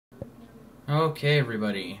Okay,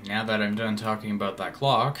 everybody, now that I'm done talking about that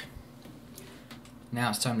clock, now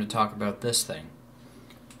it's time to talk about this thing.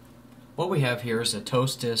 What we have here is a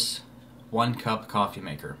Toastess 1-cup coffee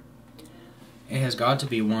maker. It has got to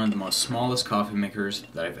be one of the most smallest coffee makers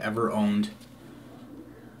that I've ever owned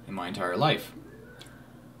in my entire life.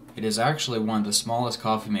 It is actually one of the smallest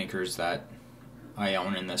coffee makers that I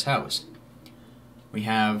own in this house. We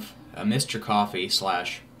have a Mr. Coffee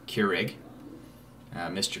 / Keurig.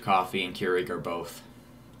 Mr. Coffee and Keurig are both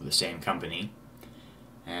the same company,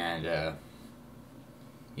 and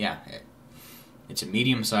it's a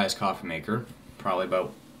medium-sized coffee maker, probably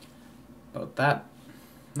about that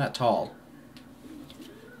tall.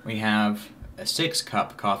 We have a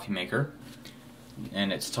 6-cup coffee maker,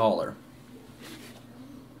 and it's taller.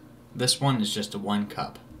 This one is just a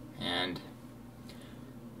 1-cup, and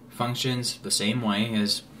functions the same way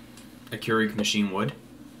as a Keurig machine would.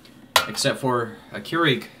 Except for a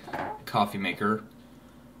Keurig coffee maker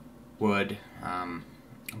would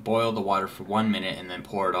boil the water for 1 minute and then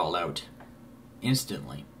pour it all out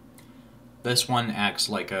instantly. This one acts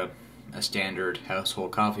like a standard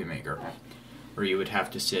household coffee maker, where you would have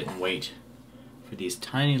to sit and wait for these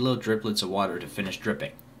tiny little driplets of water to finish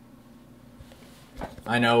dripping.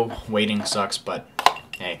 I know waiting sucks, but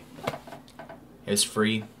hey, it's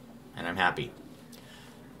free and I'm happy.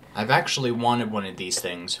 I've actually wanted one of these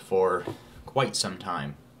things for quite some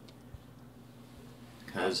time,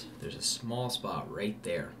 because there's a small spot right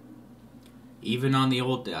there. Even on the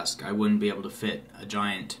old desk, I wouldn't be able to fit a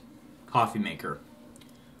giant coffee maker.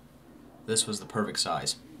 This was the perfect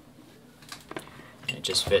size. It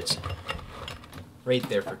just fits right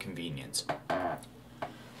there for convenience.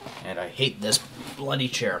 And I hate this bloody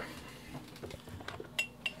chair.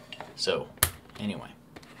 So, anyway.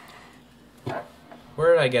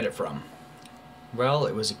 Where did I get it from? Well,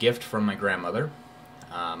 it was a gift from my grandmother.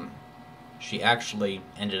 She actually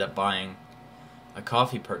ended up buying a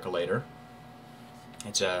coffee percolator.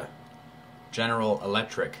 It's a General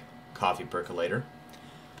Electric coffee percolator.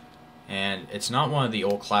 And it's not one of the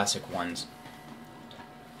old classic ones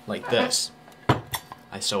like this.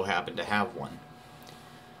 I so happen to have one.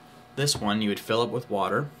 This one you would fill up with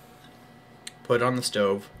water, put it on the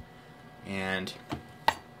stove, and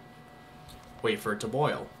wait for it to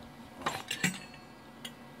boil.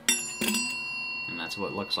 And that's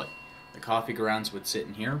what it looks like. The coffee grounds would sit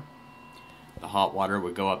in here. The hot water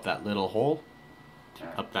would go up that little hole,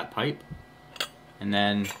 up that pipe, and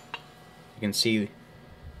then you can see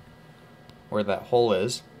where that hole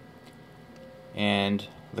is, and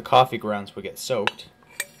the coffee grounds would get soaked,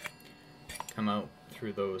 come out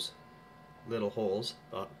through those little holes,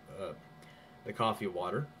 the coffee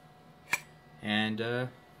water, and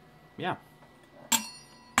yeah.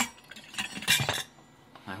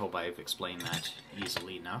 I hope I've explained that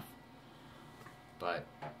easily enough. But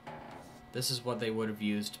this is what they would have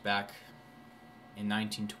used back in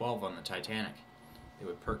 1912 on the Titanic. They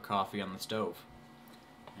would perk coffee on the stove,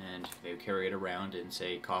 and they would carry it around and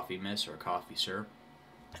say, "Coffee, miss," or "Coffee, sir."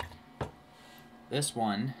 This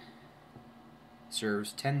one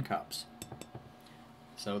serves 10 cups.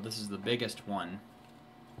 So this is the biggest one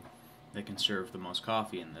that can serve the most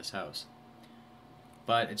coffee in this house.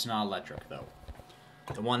 But it's not electric, though.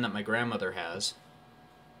 The one that my grandmother has,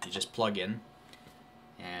 you just plug in,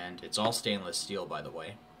 and it's all stainless steel, by the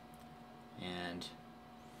way, and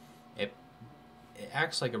it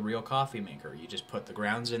acts like a real coffee maker. You just put the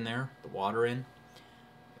grounds in there, the water in,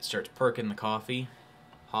 it starts perking the coffee,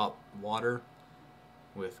 hot water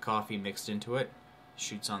with coffee mixed into it,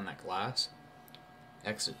 shoots on that glass,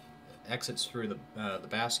 exits through the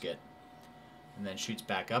basket, and then shoots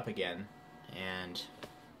back up again, and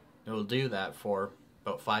it will do that for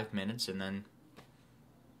about 5 minutes, and then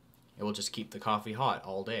it will just keep the coffee hot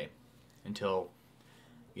all day until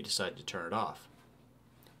you decide to turn it off.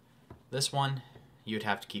 This one, you'd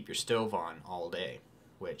have to keep your stove on all day,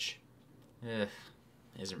 which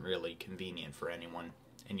isn't really convenient for anyone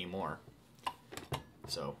anymore.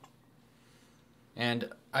 So,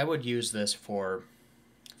 and I would use this for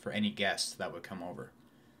any guests that would come over,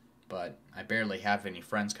 but I barely have any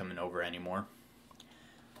friends coming over anymore.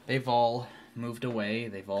 They've all moved away.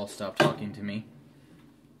 They've all stopped talking to me.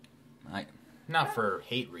 Not for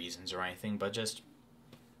hate reasons or anything, but just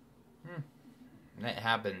it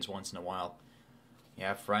happens once in a while. You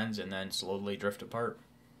have friends and then slowly drift apart.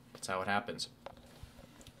 That's how it happens.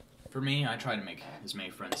 For me, I try to make as many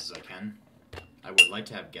friends as I can. I would like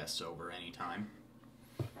to have guests over anytime.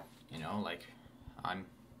 You know, like, I'm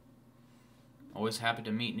always happy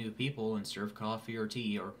to meet new people and serve coffee or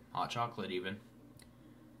tea or hot chocolate even.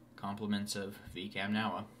 Compliments of VCAM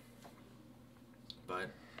Nowa.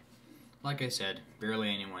 But like I said, barely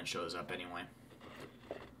anyone shows up anyway.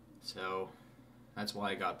 So that's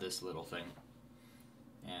why I got this little thing.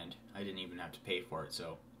 And I didn't even have to pay for it,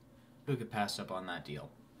 so who could pass up on that deal?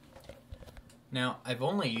 Now, I've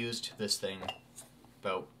only used this thing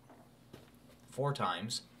about 4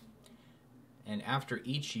 times, and after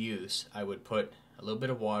each use, I would put a little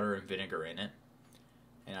bit of water and vinegar in it,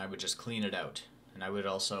 and I would just clean it out. And I would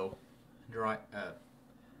also dry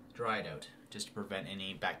it out, just to prevent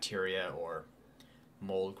any bacteria or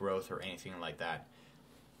mold growth or anything like that.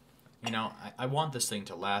 You know, I want this thing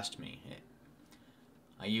to last me.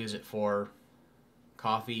 I use it for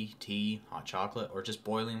coffee, tea, hot chocolate, or just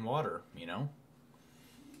boiling water, you know.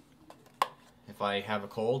 If I have a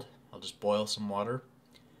cold, I'll just boil some water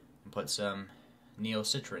and put some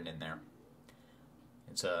neocitrin in there.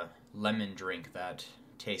 It's a lemon drink that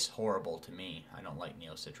tastes horrible to me. I don't like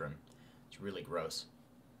neocitrin. It's really gross.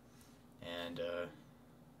 And,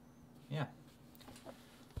 yeah.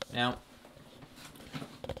 Now,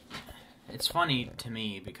 it's funny to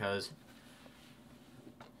me because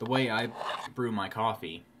the way I brew my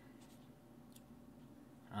coffee,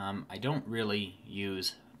 I don't really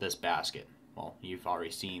use this basket. Well, you've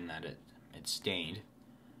already seen that it's stained.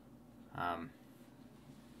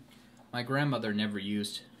 My grandmother never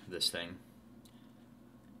used this thing.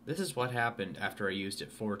 This is what happened after I used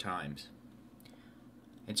it 4 times.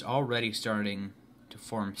 It's already starting to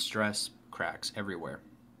form stress cracks everywhere.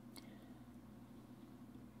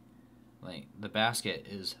 Like, the basket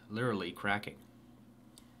is literally cracking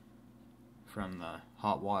from the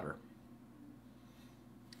hot water.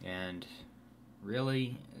 And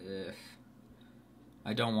really,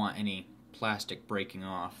 I don't want any plastic breaking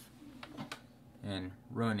off and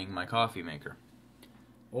ruining my coffee maker.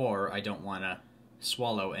 Or I don't want to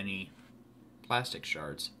swallow any plastic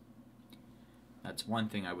shards. That's one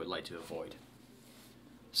thing I would like to avoid.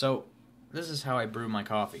 So, this is how I brew my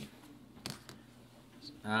coffee.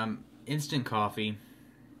 Instant coffee,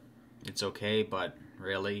 it's okay, but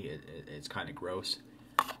really, it's kind of gross.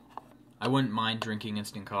 I wouldn't mind drinking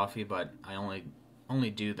instant coffee, but I only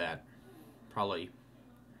do that probably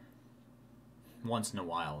once in a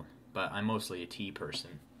while. But I'm mostly a tea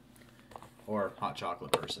person or hot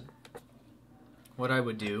chocolate person. What I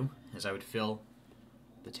would do is I would fill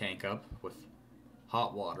the tank up with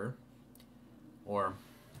hot water, or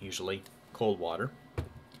usually cold water.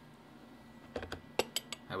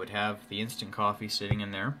 I would have the instant coffee sitting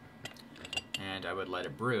in there, and I would let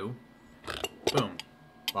it brew. Boom,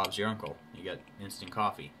 Bob's your uncle. You get instant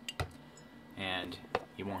coffee. And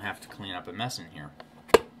you won't have to clean up a mess in here.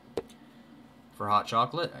 For hot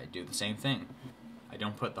chocolate, I do the same thing. I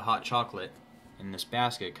don't put the hot chocolate in this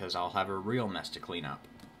basket because I'll have a real mess to clean up.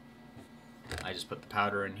 I just put the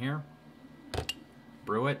powder in here,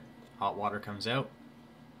 brew it, hot water comes out,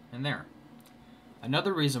 and there.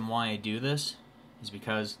 Another reason why I do this is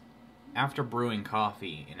because after brewing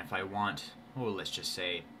coffee, and if I want, let's just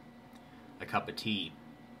say, a cup of tea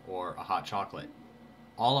or a hot chocolate,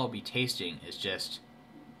 all I'll be tasting is just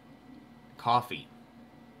coffee.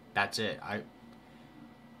 That's it.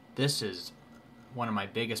 This is one of my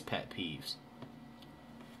biggest pet peeves.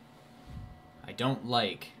 I don't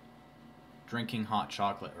like drinking hot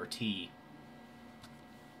chocolate or tea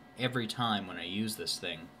every time when I use this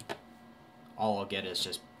thing. All I'll get is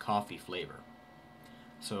just coffee flavor.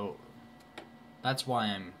 So that's why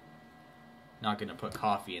I'm not going to put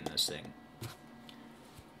coffee in this thing.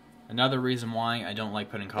 Another reason why I don't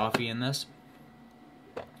like putting coffee in this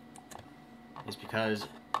is because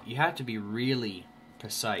you have to be really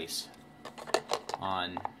precise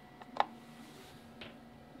on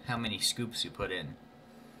how many scoops you put in.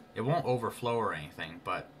 It won't overflow or anything,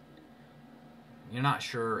 but you're not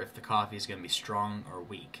sure if the coffee is going to be strong or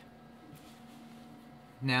weak.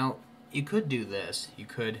 Now, you could do this. You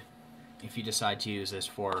could, if you decide to use this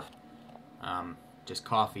for just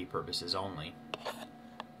coffee purposes only,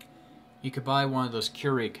 you could buy one of those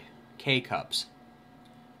Keurig K-Cups,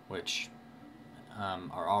 which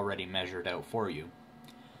are already measured out for you.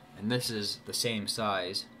 And this is the same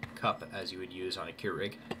size cup as you would use on a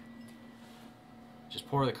Keurig. Just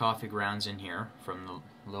pour the coffee grounds in here from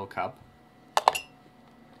the little cup.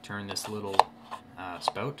 Turn this little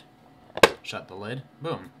spout. Shut the lid.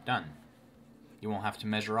 Boom. Done. You won't have to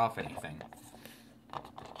measure off anything.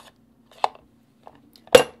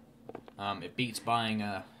 It beats buying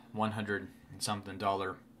a $100 and something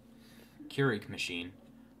Keurig machine,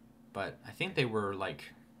 but I think they were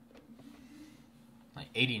like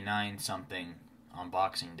 89 something on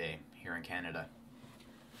Boxing Day here in Canada.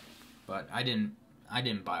 But I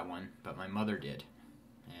didn't buy one, but my mother did,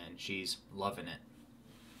 and she's loving it.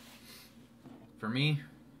 For me,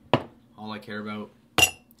 all I care about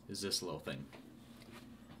is this little thing.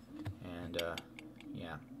 And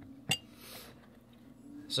yeah.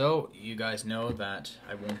 So you guys know that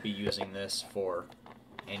I won't be using this for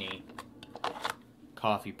any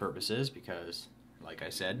coffee purposes because, like I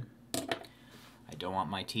said, I don't want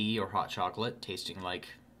my tea or hot chocolate tasting like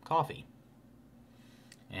coffee.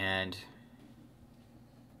 And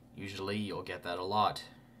usually you'll get that a lot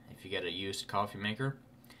if you get a used coffee maker.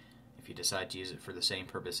 If you decide to use it for the same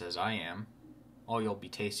purpose as I am, all you'll be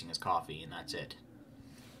tasting is coffee, and that's it.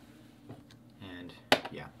 And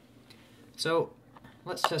yeah. So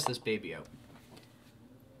let's test this baby out.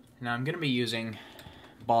 Now I'm going to be using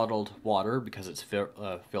bottled water because it's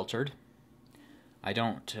filtered. I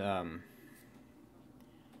don't, I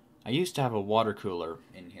used to have a water cooler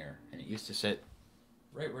in here, and it used to sit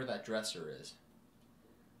right where that dresser is.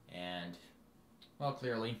 And, well,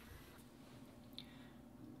 clearly,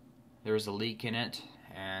 there was a leak in it,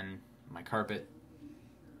 and my carpet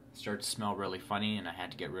started to smell really funny, and I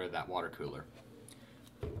had to get rid of that water cooler.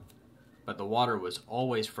 But the water was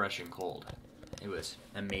always fresh and cold. It was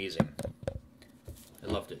amazing. I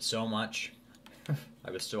loved it so much.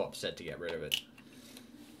 I was so upset to get rid of it.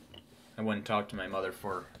 I went and talked to my mother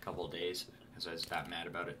for a couple of days because I was that mad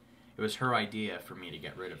about it. It was her idea for me to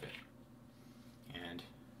get rid of it. And,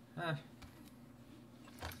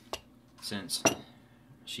 since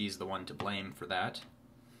she's the one to blame for that,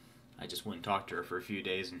 I just went and talked to her for a few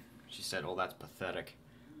days, and she said, "Oh, that's pathetic."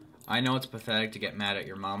 I know it's pathetic to get mad at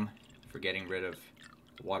your mom for getting rid of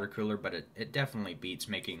the water cooler, but it definitely beats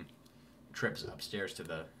making trips upstairs to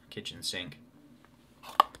the kitchen sink.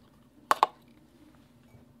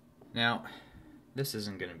 Now, this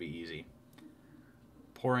isn't going to be easy.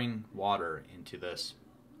 Pouring water into this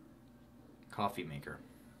coffee maker,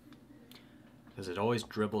 because it always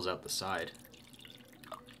dribbles out the side.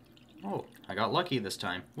 Oh, I got lucky this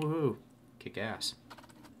time. Woohoo! Kick ass.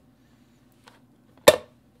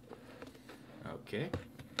 Okay.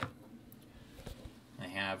 I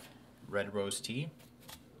have red rose tea.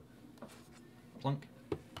 Plunk.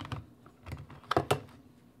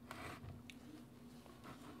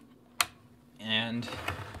 And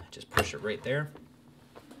just push it right there.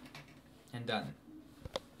 And done.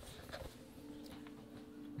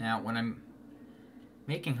 Now, when I'm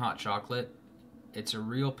making hot chocolate, it's a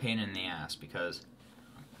real pain in the ass because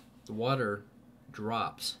the water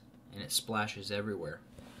drops and it splashes everywhere.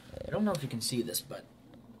 I don't know if you can see this, but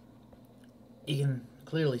you can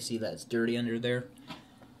clearly see that it's dirty under there.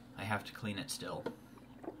 I have to clean it still.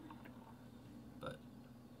 But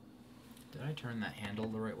did I turn that handle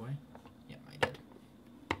the right way? Yep, I did.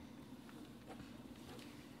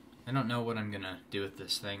 I don't know what I'm gonna do with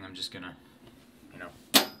this thing. I'm just gonna,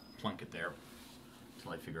 plunk it there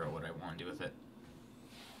until I figure out what I want to do with it.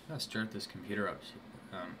 I'll start this computer up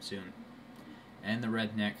soon. And the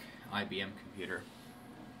redneck IBM computer.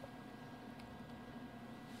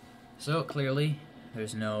 So clearly,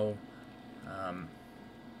 there's no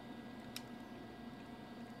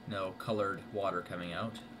colored water coming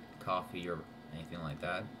out, coffee or anything like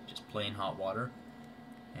that. Just plain hot water.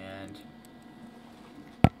 And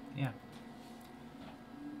yeah.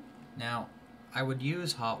 Now, I would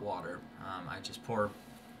use hot water. I just pour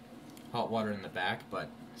hot water in the back, but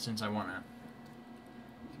since I want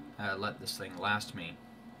to let this thing last me,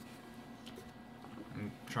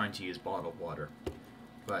 I'm trying to use bottled water.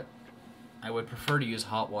 But I would prefer to use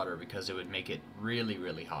hot water because it would make it really,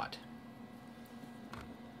 really hot.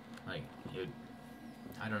 Like,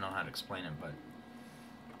 I don't know how to explain it, but,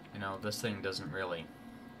 this thing doesn't really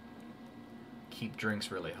keep drinks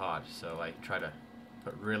really hot, so I try to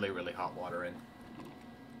put really, really hot water in.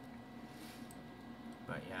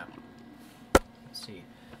 But yeah, let's see.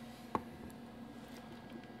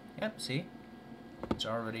 Yep, see? It's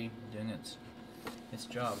already doing its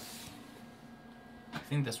job. I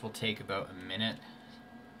think this will take about a minute,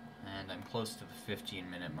 and I'm close to the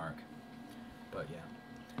 15-minute mark. But yeah,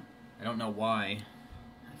 I don't know why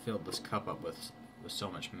I filled this cup up with so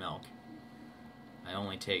much milk. I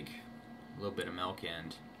only take a little bit of milk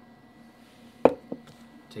and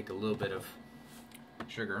take a little bit of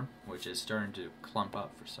sugar, which is starting to clump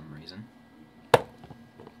up for some reason.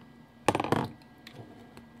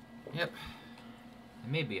 Yep, I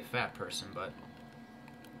may be a fat person, but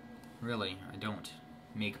really, I don't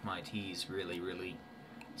make my teas really, really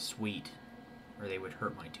sweet, or they would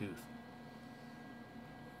hurt my tooth.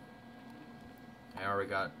 I already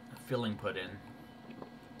got a filling put in.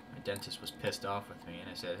 My dentist was pissed off with me, and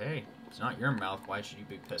I said, "Hey, it's not your mouth, why should you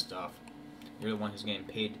be pissed off? You're the one who's getting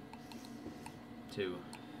paid to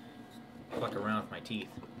fuck around with my teeth."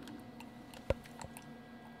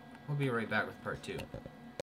 We'll be right back with part 2.